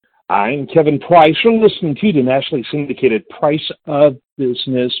I'm Kevin Price. You're listening to the nationally syndicated Price of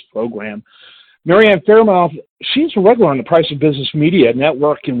Business program. Marianne Faremouth, she's a regular on the Price of Business Media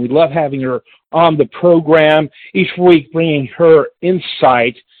Network, and we love having her on the program each week, bringing her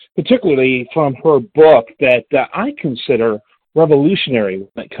insight, particularly from her book that I consider revolutionary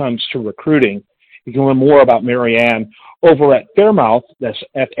when it comes to recruiting. You can learn more about Marianne over at Faremouth, that's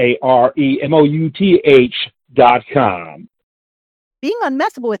FAREMOUTH.com. Being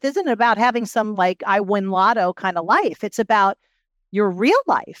unmessable with isn't about having some I win lotto kind of life. It's about your real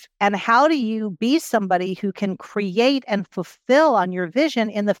life. And how do you be somebody who can create and fulfill on your vision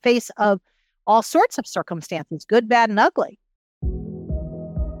in the face of all sorts of circumstances, good, bad, and ugly?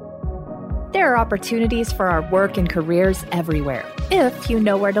 There are opportunities for our work and careers everywhere, if you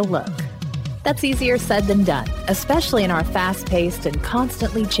know where to look. That's easier said than done, especially in our fast-paced and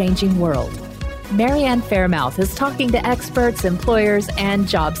constantly changing world. Marianne Faremouth is talking to experts, employers, and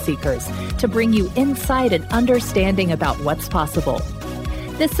job seekers to bring you insight and understanding about what's possible.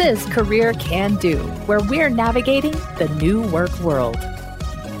 This is Career Can Do, where we're navigating the new work world.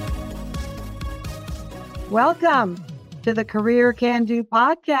 Welcome to the Career Can Do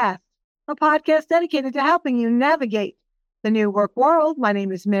podcast, a podcast dedicated to helping you navigate the new work world. My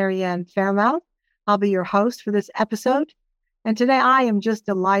name is Marianne Faremouth. I'll be your host for this episode. And today I am just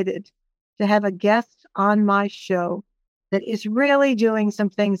delighted to have a guest on my show that is really doing some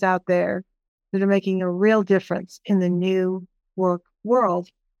things out there that are making a real difference in the new work world.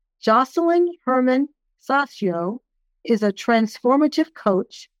 Jocelyn Herman Sasio is a transformative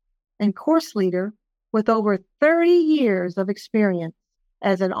coach and course leader with over 30 years of experience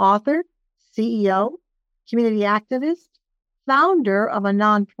as an author, CEO, community activist, founder of a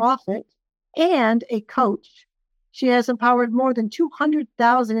nonprofit, and a coach. She has empowered more than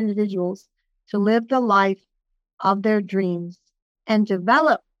 200,000 individuals to live the life of their dreams and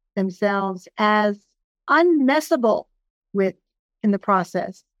develop themselves as unmessable with in the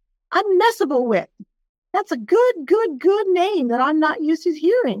process. Unmessable with. That's a good name that I'm not used to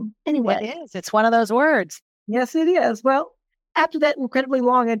hearing. Anyway. It is. It's one of those words. Yes, it is. Well, after that incredibly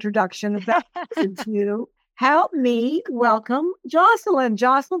long introduction about you, help me welcome Jocelyn.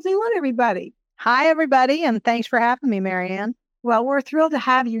 Jocelyn, say hello to everybody. Hi, everybody, and thanks for having me, Marianne. Well, we're thrilled to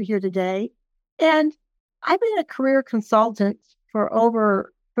have you here today. And I've been a career consultant for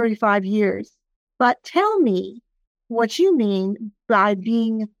over 35 years. But tell me what you mean by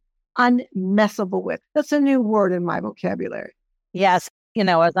being unmessable with. That's a new word in my vocabulary. Yes.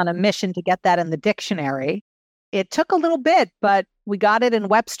 I was on a mission to get that in the dictionary. It took a little bit, but we got it in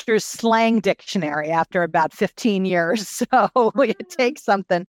Webster's slang dictionary after about 15 years. So it takes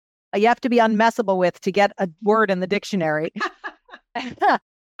something. You have to be unmessable with to get a word in the dictionary.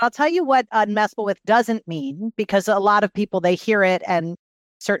 I'll tell you what unmessable with doesn't mean, because a lot of people, they hear it and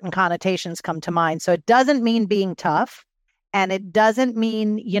certain connotations come to mind. So it doesn't mean being tough, and it doesn't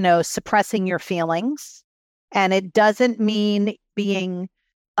mean, suppressing your feelings, and it doesn't mean being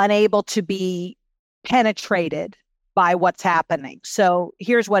unable to be penetrated by what's happening. So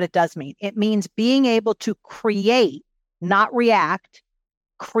here's what it does mean. It means being able to create, not react,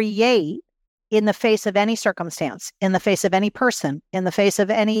 create in the face of any circumstance, in the face of any person, in the face of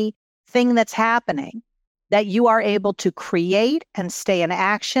anything that's happening, that you are able to create and stay in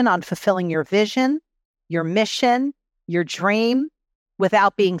action on fulfilling your vision, your mission, your dream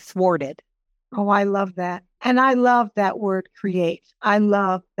without being thwarted. Oh, I love that. And I love that word, create. I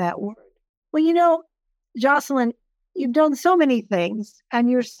love that word. Well, Jocelyn, you've done so many things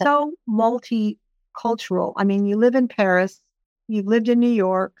and you're so multicultural. I mean, you live in Paris, you've lived in New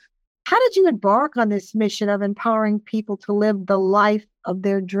York. How did you embark on this mission of empowering people to live the life of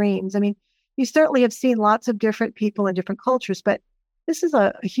their dreams? I mean, you certainly have seen lots of different people in different cultures, but this is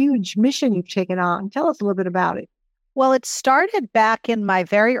a huge mission you've taken on. Tell us a little bit about it. Well, it started back in my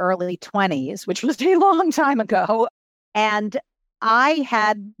very early 20s, which was a long time ago. And I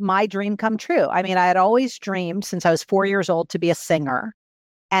had my dream come true. I mean, I had always dreamed since I was 4 years old to be a singer.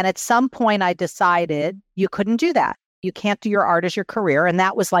 And at some point I decided you couldn't do that. You can't do your art as your career. And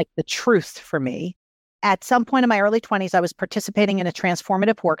that was like the truth for me. At some point in my early 20s, I was participating in a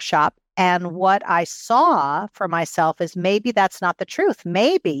transformative workshop. And what I saw for myself is maybe that's not the truth.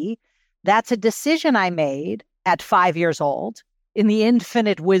 Maybe that's a decision I made at 5 years old in the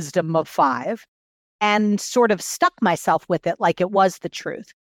infinite wisdom of 5 and sort of stuck myself with it like it was the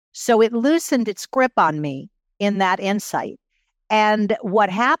truth. So it loosened its grip on me in that insight. And what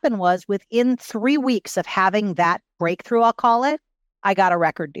happened was within 3 weeks of having that breakthrough, I'll call it, I got a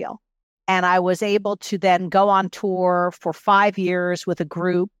record deal. And I was able to then go on tour for 5 years with a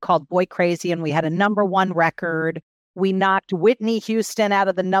group called Boy Crazy. And we had a #1 record. We knocked Whitney Houston out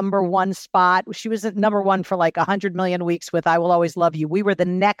of the #1 spot. She was at #1 for like 100 million weeks with I Will Always Love You. We were the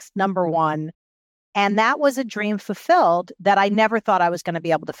next #1. And that was a dream fulfilled that I never thought I was going to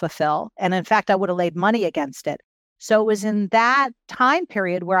be able to fulfill. And in fact, I would have laid money against it. So it was in that time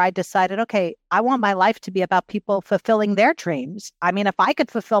period where I decided, okay, I want my life to be about people fulfilling their dreams. I mean, if I could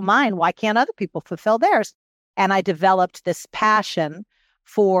fulfill mine, why can't other people fulfill theirs? And I developed this passion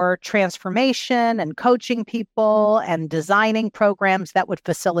for transformation and coaching people and designing programs that would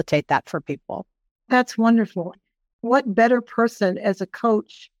facilitate that for people. That's wonderful. What better person as a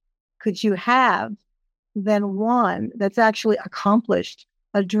coach could you have than one that's actually accomplished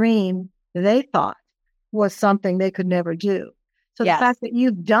a dream they thought was something they could never do? So Yes. The fact that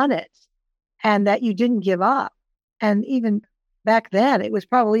you've done it and that you didn't give up, and even back then, it was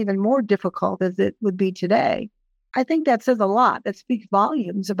probably even more difficult as it would be today. I think that says a lot. That speaks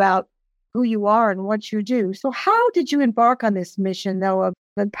volumes about who you are and what you do. So how did you embark on this mission, though, of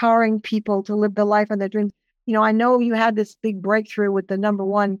empowering people to live the life of their dreams? I know you had this big breakthrough with the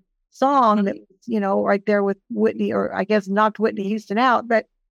 #1 song that was, right there with Whitney, or I guess knocked Whitney Houston out. But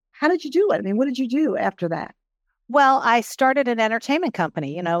how did you do it? I mean, what did you do after that? Well, I started an entertainment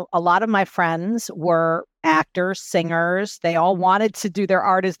company. A lot of my friends were actors, singers. They all wanted to do their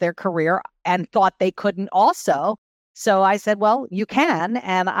art as their career and thought they couldn't also. So I said, well, you can.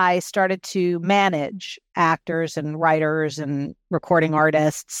 And I started to manage actors and writers and recording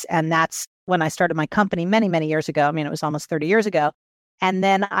artists. And that's when I started my company many, many years ago. I mean, it was almost 30 years ago. And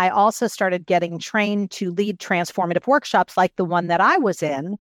then I also started getting trained to lead transformative workshops like the one that I was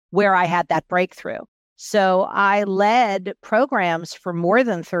in, where I had that breakthrough. So I led programs for more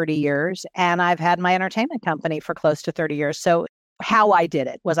than 30 years, and I've had my entertainment company for close to 30 years. So how I did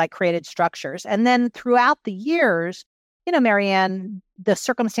it was I created structures. And then throughout the years, Marianne, the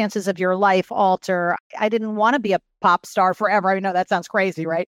circumstances of your life alter. I didn't want to be a pop star forever. I know that sounds crazy,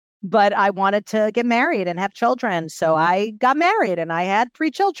 right? But I wanted to get married and have children. So I got married and I had 3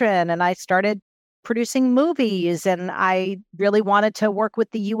 children and I started producing movies, and I really wanted to work with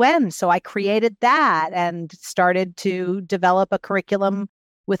the UN. So I created that and started to develop a curriculum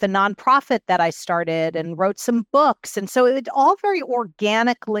with a nonprofit that I started and wrote some books. And so it all very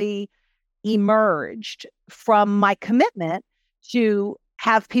organically emerged from my commitment to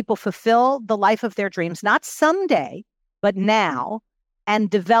have people fulfill the life of their dreams, not someday, but now, and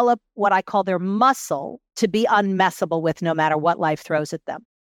develop what I call their muscle to be unmessable with no matter what life throws at them.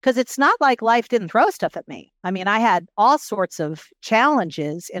 Because it's not like life didn't throw stuff at me. I mean, I had all sorts of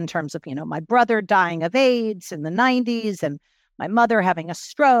challenges in terms of, my brother dying of AIDS in the 90s and my mother having a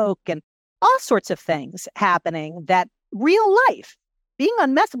stroke and all sorts of things happening that real life, being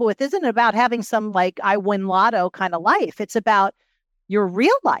unmessable with, isn't about having some like I win lotto kind of life. It's about your real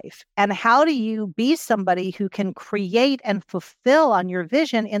life. And how do you be somebody who can create and fulfill on your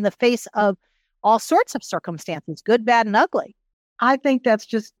vision in the face of all sorts of circumstances, good, bad, and ugly? I think that's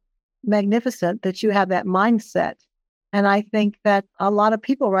just magnificent that you have that mindset. And I think that a lot of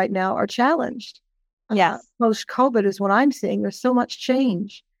people right now are challenged. Yes. Post-COVID is what I'm seeing. There's so much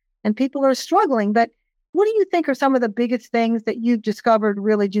change and people are struggling. But what do you think are some of the biggest things that you've discovered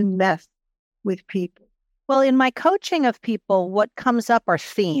really do mess with people? Well, in my coaching of people, what comes up are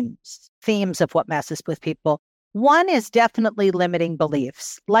themes of what messes with people. One is definitely limiting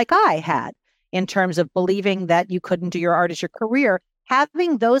beliefs, like I had, in terms of believing that you couldn't do your art as your career.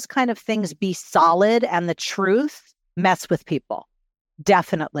 Having those kind of things be solid and the truth mess with people.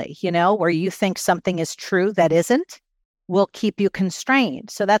 Definitely, where you think something is true that isn't, will keep you constrained.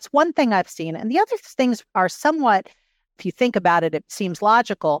 So that's one thing I've seen. And the other things are somewhat, if you think about it, it seems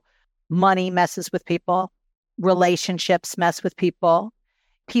logical. Money messes with people. Relationships mess with people.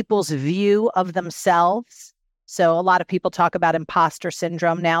 People's view of themselves. So a lot of people talk about imposter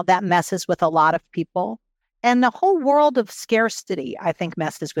syndrome now. That messes with a lot of people. And the whole world of scarcity, I think,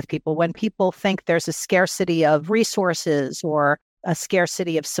 messes with people. When people think there's a scarcity of resources or a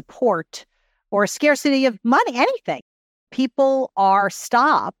scarcity of support or a scarcity of money, anything, people are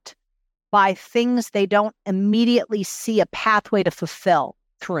stopped by things they don't immediately see a pathway to fulfill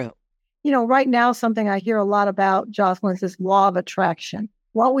through. Right now, something I hear a lot about, Jocelyn, is this law of attraction.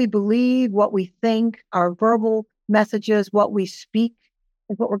 What we believe, what we think, our verbal messages, what we speak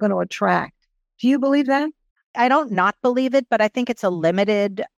is what we're going to attract. Do you believe that? I don't not believe it, but I think it's a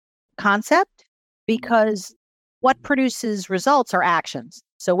limited concept because what produces results are actions.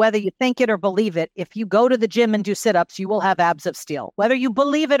 So whether you think it or believe it, if you go to the gym and do sit-ups, you will have abs of steel, whether you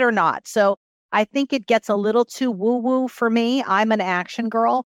believe it or not. So I think it gets a little too woo-woo for me. I'm an action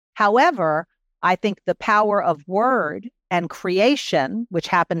girl. However, I think the power of word and creation, which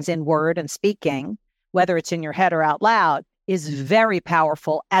happens in word and speaking, whether it's in your head or out loud, is very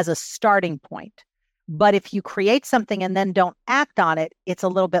powerful as a starting point. But if you create something and then don't act on it, it's a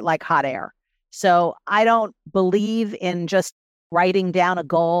little bit like hot air. So I don't believe in just writing down a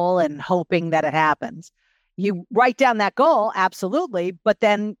goal and hoping that it happens. You write down that goal, absolutely, but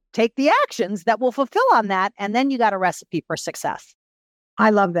then take the actions that will fulfill on that. And then you got a recipe for success. I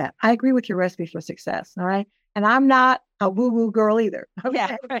love that. I agree with your recipe for success. All right. And I'm not a woo-woo girl either. Okay?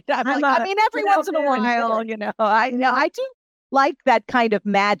 Yeah. Right. Every once in a while, I do like that kind of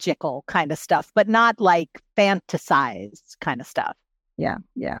magical kind of stuff, but not like fantasized kind of stuff. Yeah.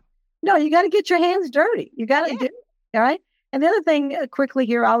 Yeah. No, you got to get your hands dirty. You got to do it. All right. And the other thing quickly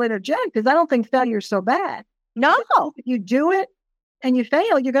here, I'll interject, is I don't think failure is so bad. No. If you do it and you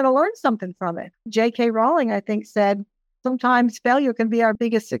fail, you're going to learn something from it. J.K. Rowling, I think, said sometimes failure can be our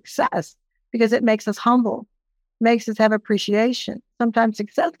biggest success because it makes us humble, makes us have appreciation. Sometimes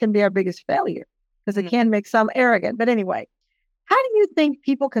success can be our biggest failure because it can make some arrogant. But anyway, how do you think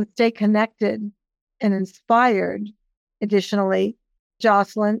people can stay connected and inspired, additionally,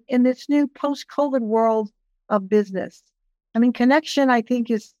 Jocelyn, in this new post-COVID world of business? I mean, connection, I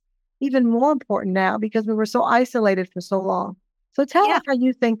think, is even more important now because we were so isolated for so long. So tell us how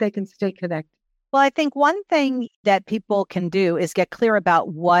you think they can stay connected. Well, I think one thing that people can do is get clear about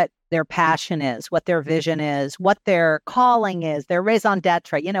what their passion is, what their vision is, what their calling is, their raison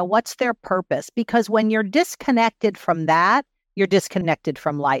d'etre, what's their purpose? Because when you're disconnected from that, you're disconnected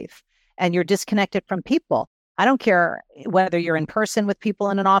from life and you're disconnected from people. I don't care whether you're in person with people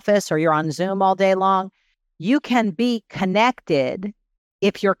in an office or you're on Zoom all day long. You can be connected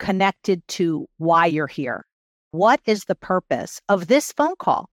if you're connected to why you're here. What is the purpose of this phone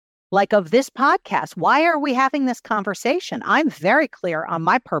call? Like of this podcast? Why are we having this conversation? I'm very clear on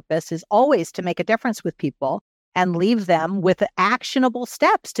my purpose is always to make a difference with people and leave them with actionable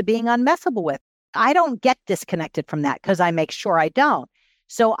steps to being unmessable with. I don't get disconnected from that because I make sure I don't.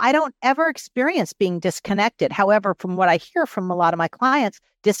 So I don't ever experience being disconnected. However, from what I hear from a lot of my clients,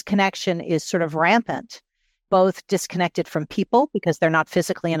 disconnection is sort of rampant, both disconnected from people because they're not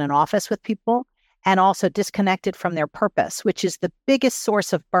physically in an office with people, and also disconnected from their purpose, which is the biggest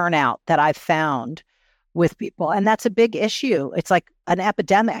source of burnout that I've found with people. And that's a big issue. It's like an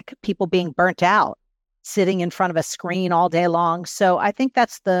epidemic, people being burnt out, sitting in front of a screen all day long. So I think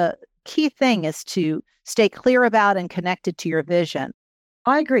that's the key thing, is to stay clear about and connected to your vision.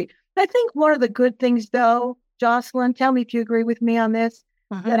 I agree. I think one of the good things, though, Jocelyn, tell me if you agree with me on this,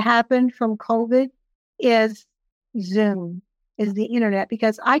 that happened from COVID is Zoom, is the internet,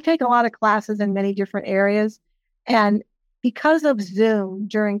 because I take a lot of classes in many different areas. And because of Zoom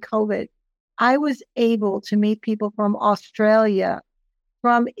during COVID, I was able to meet people from Australia,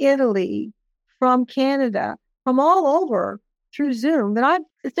 from Italy, from Canada, from all over through Zoom that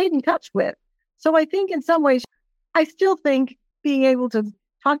I've stayed in touch with. So I think in some ways, I still think being able to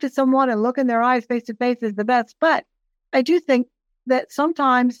talk to someone and look in their eyes face to face is the best. But I do think that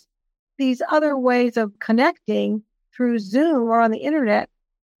sometimes these other ways of connecting through Zoom or on the internet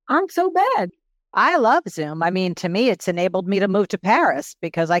aren't so bad. I love Zoom. I mean, to me, it's enabled me to move to Paris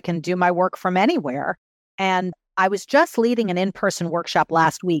because I can do my work from anywhere. And I was just leading an in-person workshop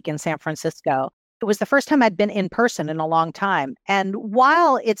last week in San Francisco. It was the first time I'd been in person in a long time. And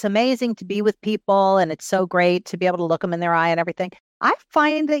while it's amazing to be with people and it's so great to be able to look them in their eye and everything, I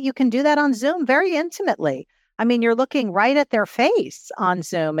find that you can do that on Zoom very intimately. I mean, you're looking right at their face on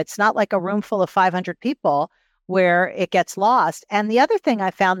Zoom. It's not like a room full of 500 people where it gets lost. And the other thing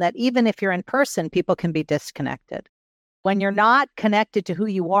I found that even if you're in person, people can be disconnected. When you're not connected to who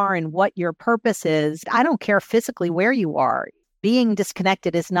you are and what your purpose is, I don't care physically where you are. Being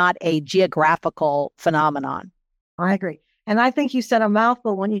disconnected is not a geographical phenomenon. I agree. And I think you said a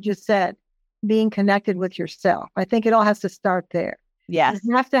mouthful when you just said being connected with yourself. I think it all has to start there. Yes.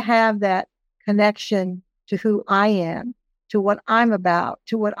 You have to have that connection to who I am, to what I'm about,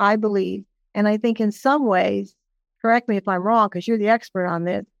 to what I believe. And I think in some ways, correct me if I'm wrong, because you're the expert on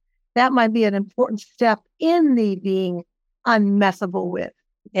this, that might be an important step in the being unmessable with.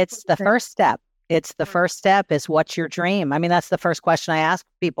 It's the first step. It's the first step is, what's your dream? I mean, that's the first question I ask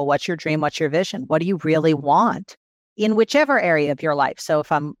people. What's your dream? What's your vision? What do you really want in whichever area of your life? So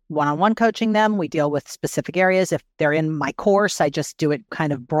if I'm one-on-one coaching them, we deal with specific areas. If they're in my course, I just do it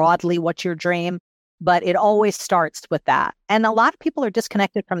kind of broadly. What's your dream? But it always starts with that. And a lot of people are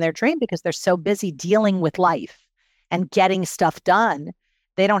disconnected from their dream because they're so busy dealing with life and getting stuff done.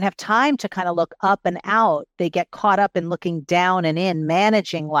 They don't have time to kind of look up and out. They get caught up in looking down and in,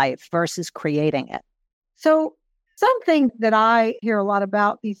 managing life versus creating it. So something that I hear a lot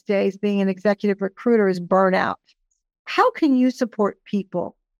about these days being an executive recruiter is burnout. How can you support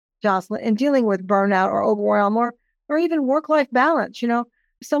people Jocelyn, in dealing with burnout or overwhelm or even work-life balance?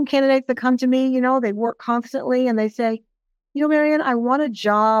 Some candidates that come to me, they work constantly and they say, Marianne, I want a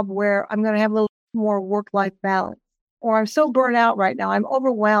job where I'm going to have a little more work-life balance. Or I'm so burnt out right now. I'm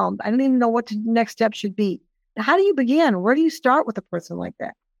overwhelmed. I don't even know what the next step should be. How do you begin? Where do you start with a person like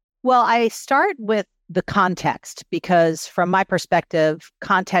that? Well, I start with the context because from my perspective,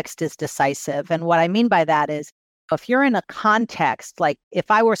 context is decisive. And what I mean by that is if you're in a context, like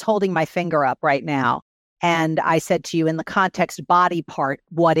if I was holding my finger up right now and I said to you in the context body part,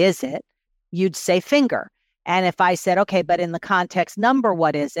 what is it? You'd say finger. And if I said, okay, but in the context number,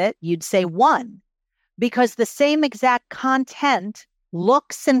 what is it? You'd say 1. Because the same exact content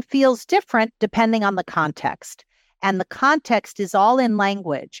looks and feels different depending on the context. And the context is all in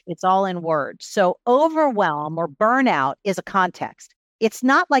language. It's all in words. So overwhelm or burnout is a context. It's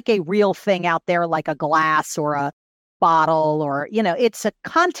not like a real thing out there like a glass or a bottle or, it's a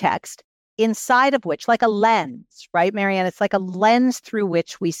context inside of which, like a lens, right, Marianne? It's like a lens through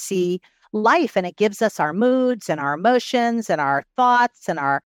which we see life, and it gives us our moods and our emotions and our thoughts and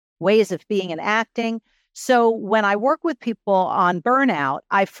our ways of being and acting. So when I work with people on burnout,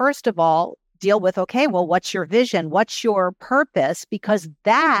 I first of all deal with, okay, well, what's your vision? What's your purpose? Because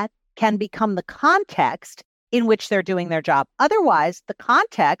that can become the context in which they're doing their job. Otherwise, the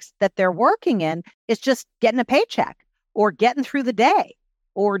context that they're working in is just getting a paycheck or getting through the day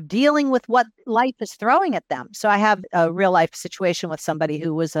or dealing with what life is throwing at them. So I have a real life situation with somebody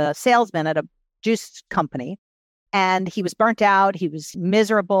who was a salesman at a juice company. And he was burnt out. He was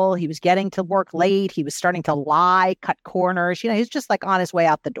miserable. He was getting to work late. He was starting to lie, cut corners. He was just like on his way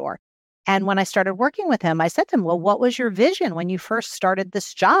out the door. And when I started working with him, I said to him, well, what was your vision when you first started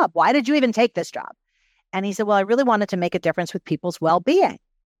this job? Why did you even take this job? And he said, well, I really wanted to make a difference with people's well-being.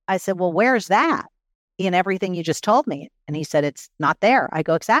 I said, well, where's that in everything you just told me? And he said, it's not there. I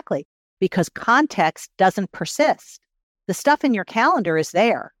go, exactly. Because context doesn't persist. The stuff in your calendar is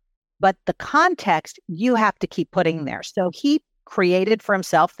there. But the context you have to keep putting there. So he created for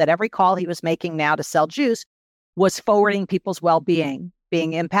himself that every call he was making now to sell juice was forwarding people's well-being,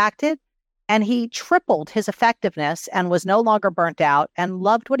 being impacted. And he tripled his effectiveness and was no longer burnt out and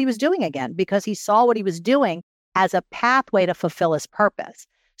loved what he was doing again because he saw what he was doing as a pathway to fulfill his purpose.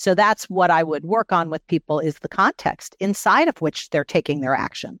 So that's what I would work on with people is the context inside of which they're taking their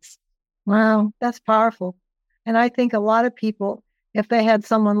actions. Wow, that's powerful. And I think a lot of people, if they had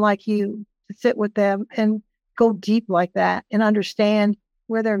someone like you to sit with them and go deep like that and understand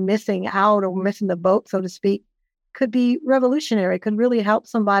where they're missing out or missing the boat, so to speak, could be revolutionary, could really help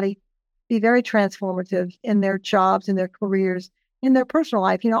somebody be very transformative in their jobs, in their careers, in their personal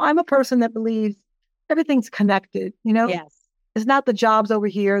life. I'm a person that believes everything's connected, Yes. It's not the jobs over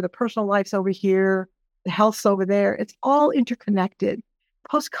here, the personal life's over here, the health's over there. It's all interconnected.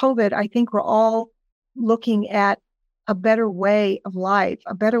 Post-COVID, I think we're all looking at a better way of life,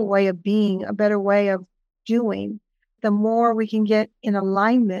 a better way of being, a better way of doing. The more we can get in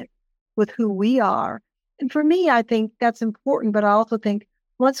alignment with who we are. And for me, I think that's important, but I also think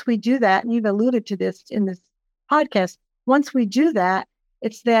once we do that, and you've alluded to this in this podcast, once we do that,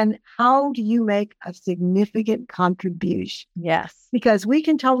 it's then how do you make a significant contribution? Yes. Because we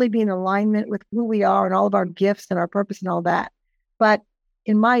can totally be in alignment with who we are and all of our gifts and our purpose and all that. But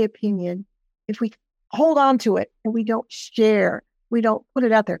in my opinion, if we hold on to it and we don't share, we don't put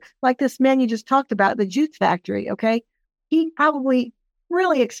it out there. Like this man you just talked about, the juice factory, okay? He probably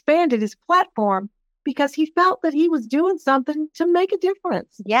really expanded his platform because he felt that he was doing something to make a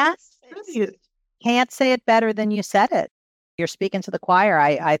difference. Yes. Can't say it better than you said it. You're speaking to the choir.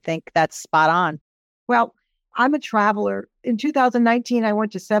 I think that's spot on. Well, I'm a traveler. In 2019, I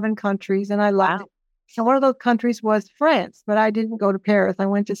went to 7 countries and I loved it. And one of those countries was France, but I didn't go to Paris. I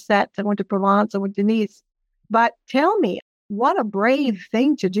went to Sète, I went to Provence, I went to Nice. But tell me, what a brave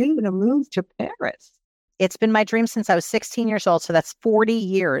thing to do to move to Paris. It's been my dream since I was 16 years old. So that's 40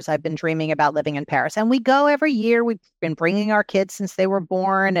 years I've been dreaming about living in Paris. And we go every year. We've been bringing our kids since they were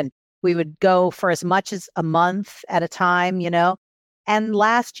born. And we would go for as much as a month at a time, And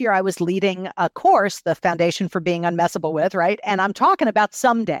last year I was leading a course, the Foundation for Being Unmessable With, right? And I'm talking about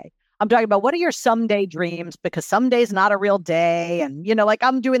someday. I'm talking about what are your someday dreams? Because someday's not a real day. And,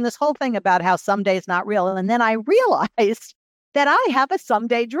 I'm doing this whole thing about how someday's not real. And then I realized that I have a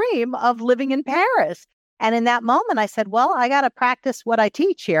someday dream of living in Paris. And in that moment, I said, well, I got to practice what I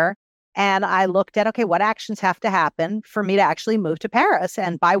teach here. And I looked at, okay, what actions have to happen for me to actually move to Paris?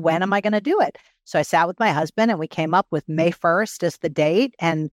 And by when am I going to do it? So I sat with my husband and we came up with May 1st as the date.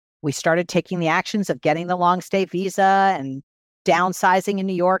 And we started taking the actions of getting the long stay visa and downsizing in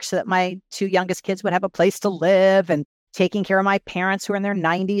New York so that my 2 youngest kids would have a place to live and taking care of my parents who are in their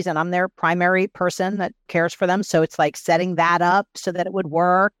 90s, and I'm their primary person that cares for them. So it's like setting that up so that it would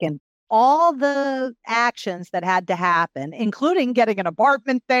work, and all the actions that had to happen, including getting an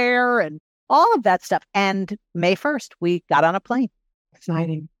apartment there and all of that stuff. And May 1st, we got on a plane.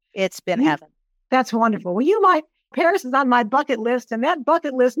 Exciting. It's been heaven. That's wonderful. Well, Paris is on my bucket list, and that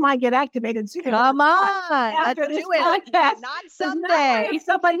bucket list might get activated soon. Come on. After Let's this do it. podcast. Not someday.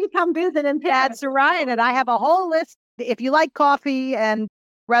 Somebody to come visit in Paris. That's right. And I have a whole list. If you like coffee and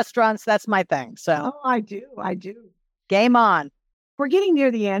restaurants, that's my thing. So I do. Game on. We're getting near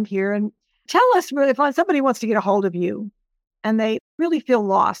the end here. And tell us really, if somebody wants to get a hold of you and they really feel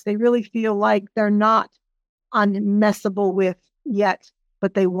lost, they really feel like they're not unmessable with yet,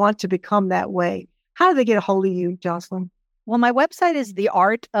 but they want to become that way. How do they get a hold of you, Jocelyn? Well, my website is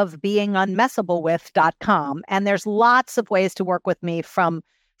theartofbeingunmessablewith.com. And there's lots of ways to work with me, from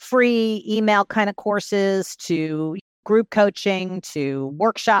free email kind of courses to group coaching to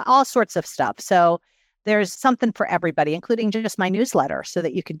workshop, all sorts of stuff. So there's something for everybody, including just my newsletter, so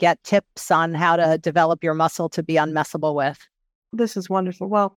that you could get tips on how to develop your muscle to be unmessable with. This is wonderful.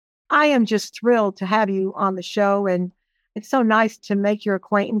 Well, I am just thrilled to have you on the show. And it's so nice to make your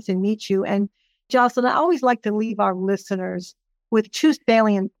acquaintance and meet you. And Jocelyn, I always like to leave our listeners with 2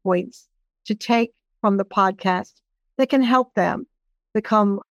 salient points to take from the podcast that can help them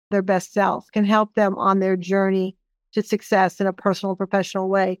become their best self, can help them on their journey to success in a personal and professional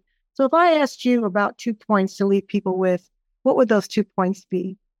way. So if I asked you about 2 points to leave people with, what would those 2 points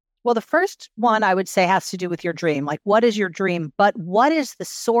be? Well, the first one I would say has to do with your dream. Like, what is your dream? But what is the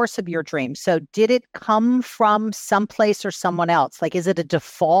source of your dream? So did it come from someplace or someone else? Like, is it a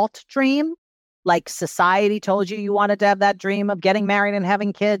default dream? Like society told you wanted to have that dream of getting married and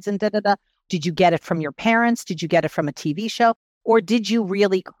having kids and da-da-da. Did you get it from your parents? Did you get it from a TV show? Or did you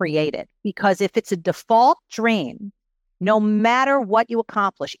really create it? Because if it's a default dream, no matter what you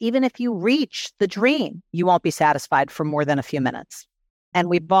accomplish, even if you reach the dream, you won't be satisfied for more than a few minutes. And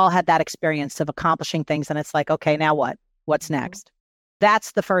we've all had that experience of accomplishing things. And it's like, okay, now what? What's next?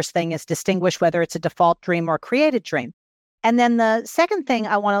 That's the first thing, is distinguish whether it's a default dream or a created dream. And then the second thing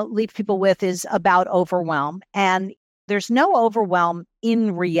I want to leave people with is about overwhelm. And there's no overwhelm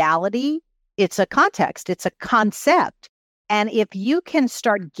in reality. It's a context. It's a concept. And if you can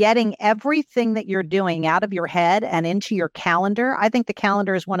start getting everything that you're doing out of your head and into your calendar, I think the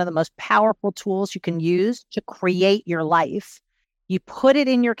calendar is one of the most powerful tools you can use to create your life. You put it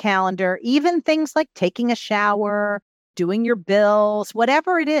in your calendar, even things like taking a shower, doing your bills,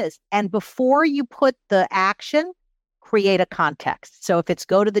 whatever it is. And before you put the action, create a context. So if it's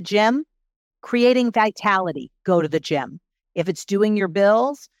go to the gym, creating vitality, go to the gym. If it's doing your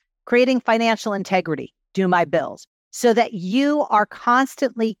bills, creating financial integrity, do my bills. So that you are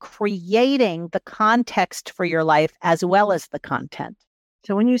constantly creating the context for your life as well as the content.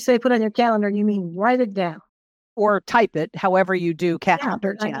 So when you say put on your calendar, you mean write it down. Or type it, however you do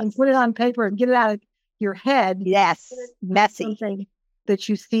calendar. Yeah, and put it on paper and get it out of your head. Yes, messy. Something that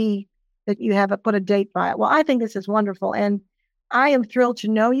you see that you have put a date by it. Well, I think this is wonderful. And I am thrilled to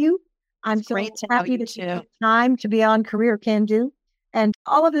know you. I'm so happy that you took time to be on Career Can Do. And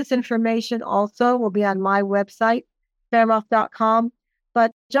all of this information also will be on my website, Faremouth.com.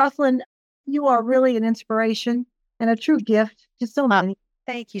 But Jocelyn, you are really an inspiration and a true gift to so many.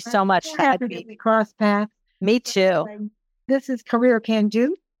 Thank you so much. I'm happy that we crossed paths. Me too. This is Career Can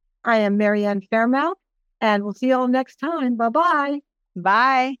Do. I am Marianne Faremouth, and we'll see you all next time. Bye-bye.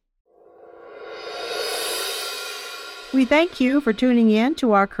 Bye. We thank you for tuning in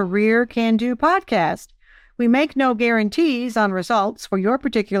to our Career Can Do podcast. We make no guarantees on results for your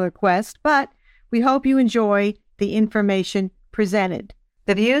particular quest, but we hope you enjoy the information presented.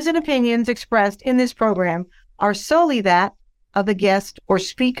 The views and opinions expressed in this program are solely that of the guest or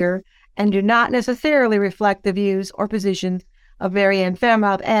speaker and do not necessarily reflect the views or positions of Marianne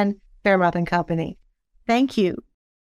Faremouth and Faremouth & Company. Thank you.